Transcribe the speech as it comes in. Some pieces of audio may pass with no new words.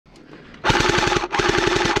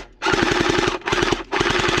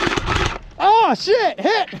Oh shit,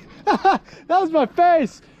 hit! That was my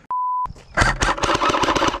face.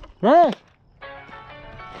 Right.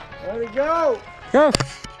 Let it go. Go.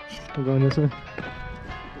 I'm going this way.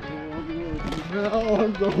 No,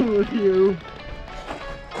 I'm going with you.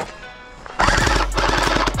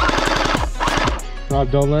 Rob,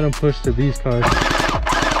 don't let him push to these cars.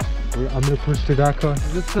 I'm gonna push to that car.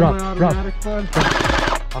 Is this semi-automatic fun?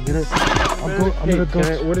 I'm gonna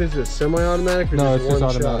go. What is this? Semi-automatic? No, it's just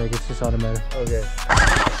automatic. It's just automatic. Okay.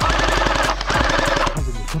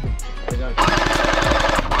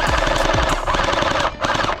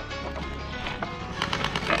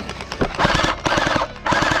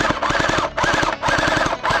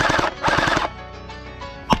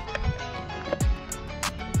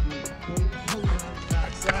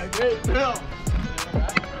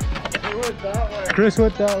 Chris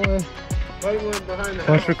went that way. White one behind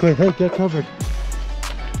the Watch for Cliff. Hey, get covered.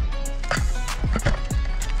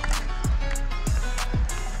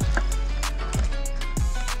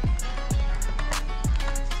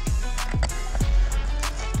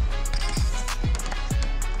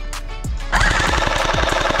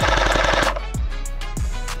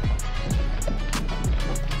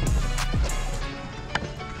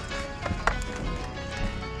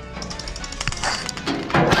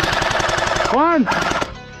 One.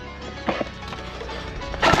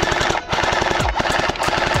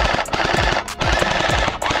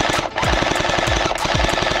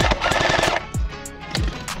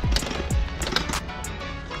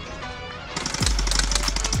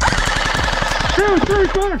 Two, three,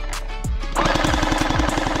 four.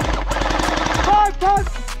 Five.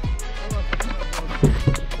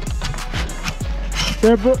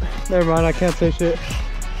 Never mind, I can't say shit.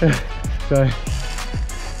 Sorry.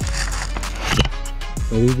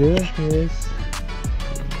 What are you doing? Yes.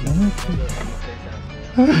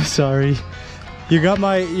 Sorry. You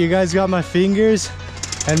guys got my fingers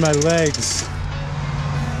and my legs.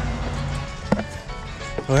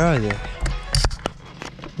 Where are they?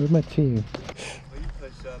 Where's my team?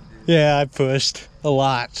 Yeah, I pushed a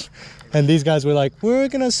lot. And these guys were like, we're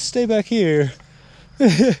gonna stay back here.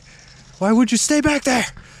 Why would you stay back there?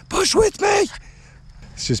 Push with me!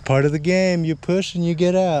 It's just part of the game. You push and you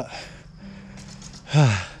get out.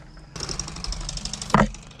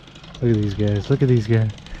 Look at these guys. Look at these guys.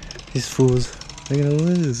 These fools. They're gonna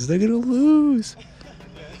lose. They're gonna lose.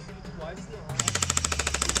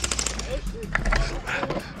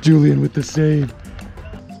 Julian with the save.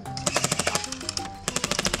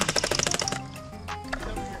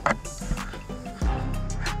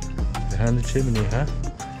 Behind the chimney, huh?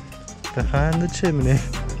 Behind the chimney.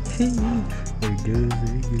 There he goes.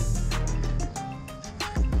 There he goes.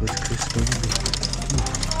 What's Chris doing?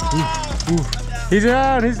 Ooh. He's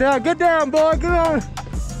down, get down, boy, get on. 1,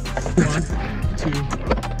 2,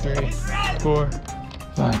 3, 4,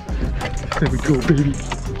 5. There we go, baby.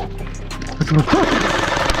 Let's go.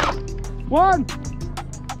 1.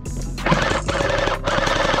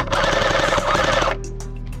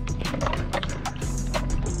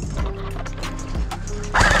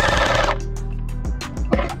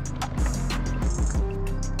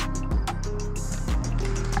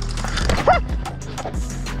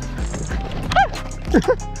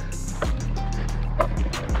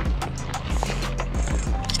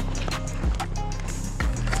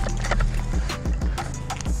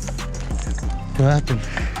 What happened?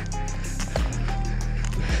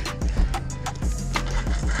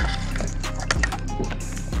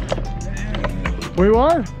 We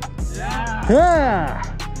won? Yeah!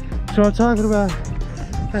 That's what I'm talking about.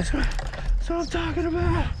 That's what I'm talking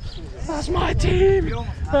about. That's my team.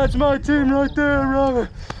 That's my team right there, Robert.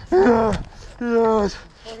 Yeah. Yes.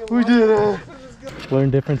 We did it. Learn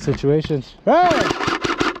different situations. Hey!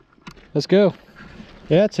 Let's go.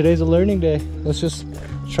 Yeah, today's a learning day. Let's just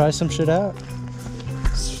try some shit out.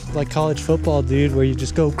 It's like college football, dude, where you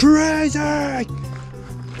just go crazy,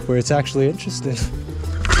 where it's actually interesting.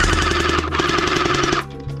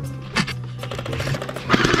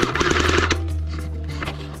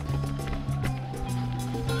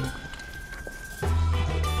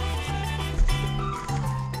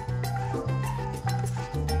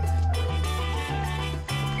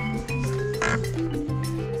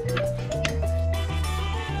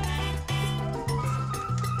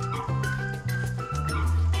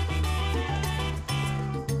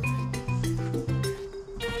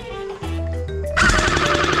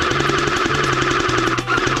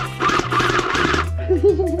 I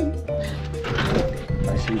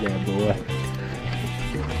see that boy.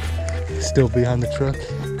 Still behind the truck.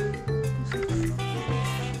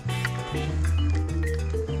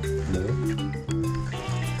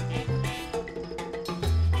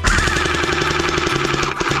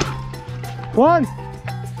 1.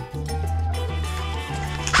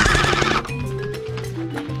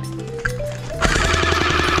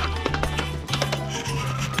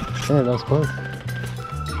 Yeah, that was close.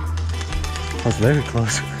 That was very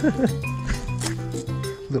close. A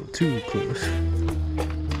little too close.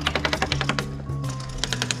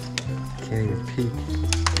 Can't even peek.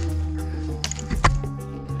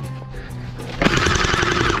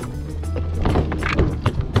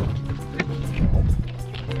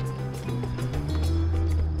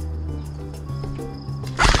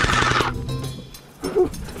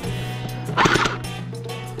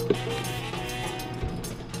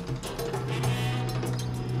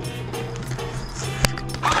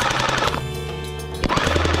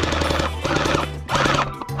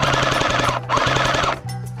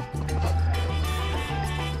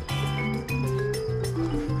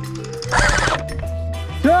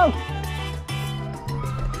 Go!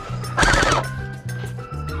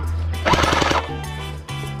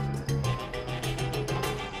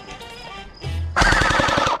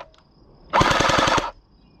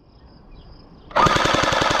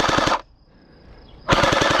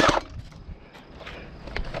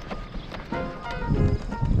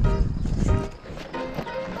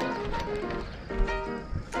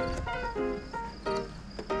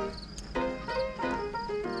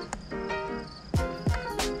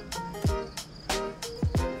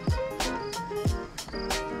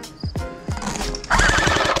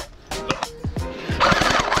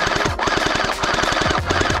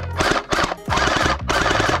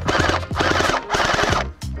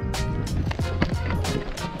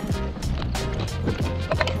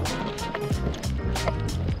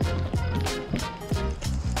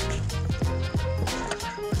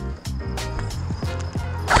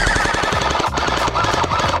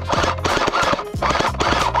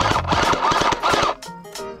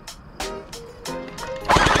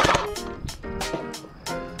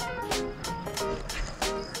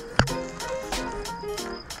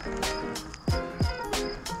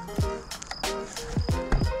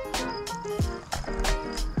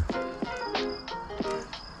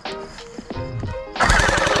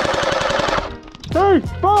 Three,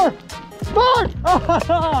 four,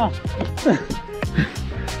 five!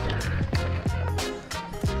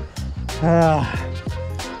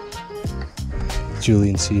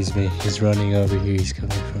 Julian sees me. He's running over here. He's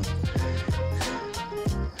coming from.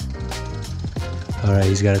 All right,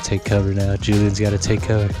 he's got to take cover now. Julian's got to take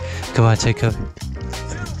cover. Come on, take cover.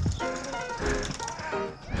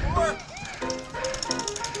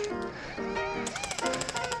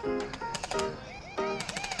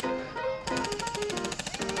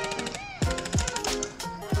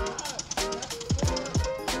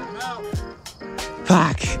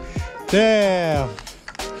 Fuck! Damn!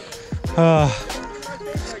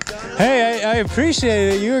 Hey, I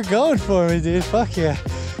appreciate it. You were going for me, dude. Fuck yeah.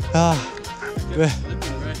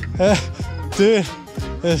 Dude,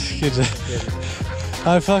 that's good.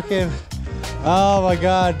 I fucking, oh my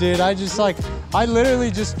god, dude. I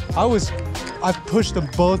pushed them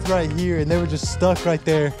both right here and they were just stuck right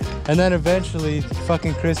there. And then eventually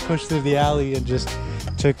fucking Chris pushed through the alley and just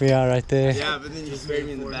took me out right there. Yeah, but then you sprayed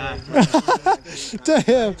me in the back.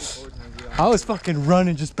 Damn. I was fucking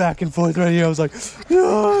running just back and forth right here. I was like,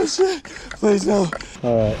 oh shit, please no.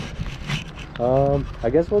 All right. I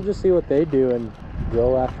guess we'll just see what they do and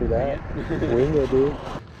go after that. Wing it, dude.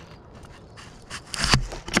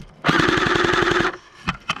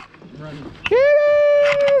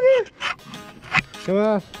 Come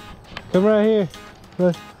on. Come right here.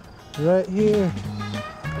 Right here.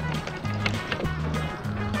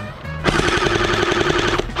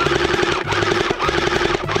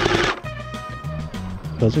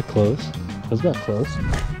 Those are close. Those got close.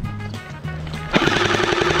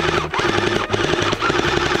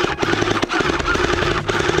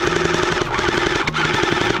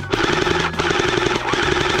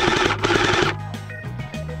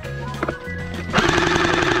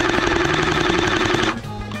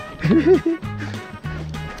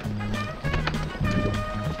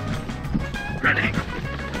 Running.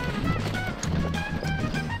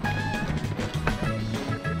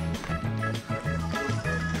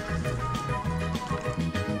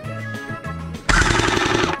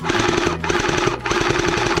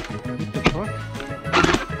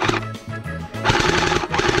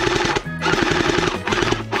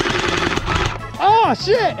 Oh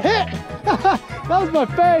shit! Hit! That was my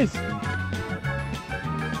face!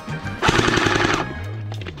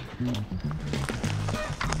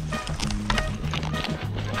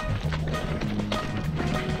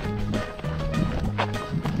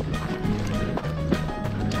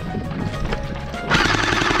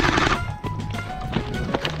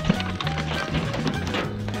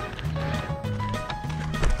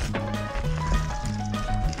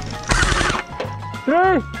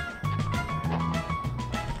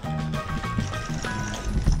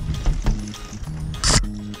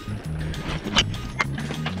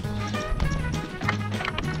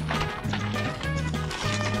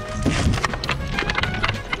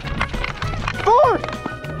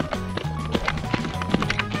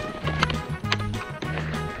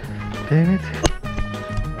 Damn it.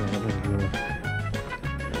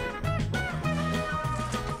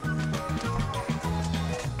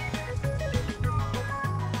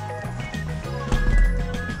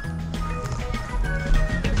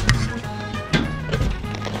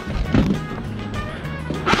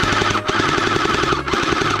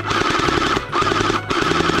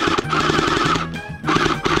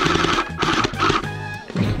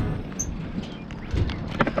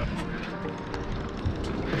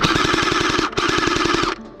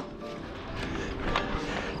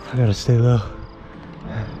 I gotta stay low.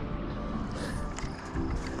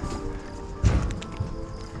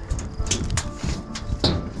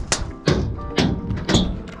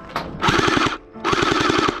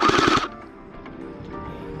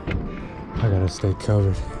 I gotta stay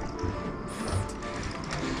covered.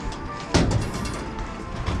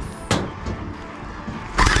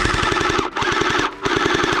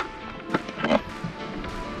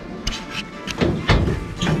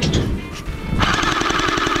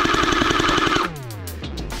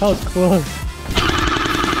 That was close.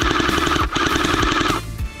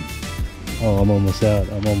 Oh, I'm almost out.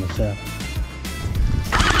 I'm almost out.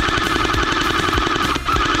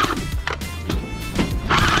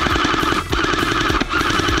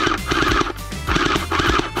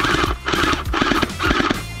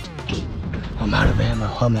 I'm out of ammo.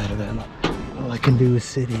 I'm out of ammo. All I can do is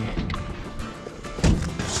sit here.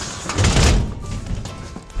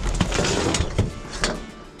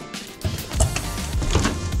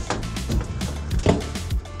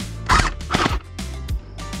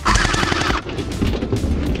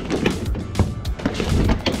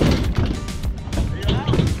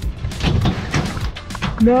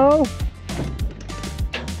 No.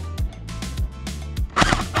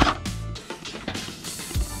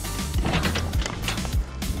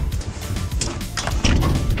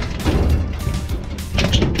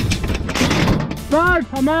 Run,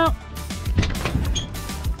 I'm out.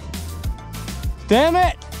 Damn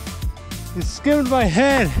it. It skimmed my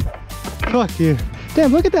head. Fuck you.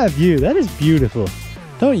 Damn, look at that view. That is beautiful.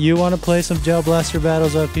 Don't you want to play some gel blaster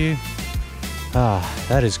battles up here? Ah,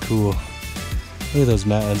 that is cool. Look at those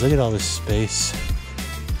mountains, look at all this space.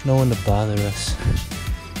 No one to bother us.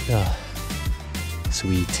 Oh,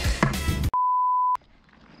 sweet.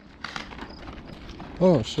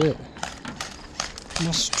 Oh shit.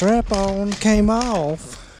 My strap-on came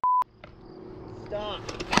off. Stop.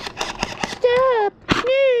 Stop!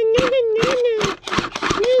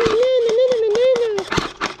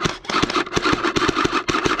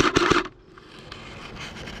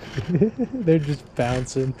 They're just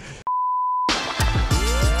bouncing.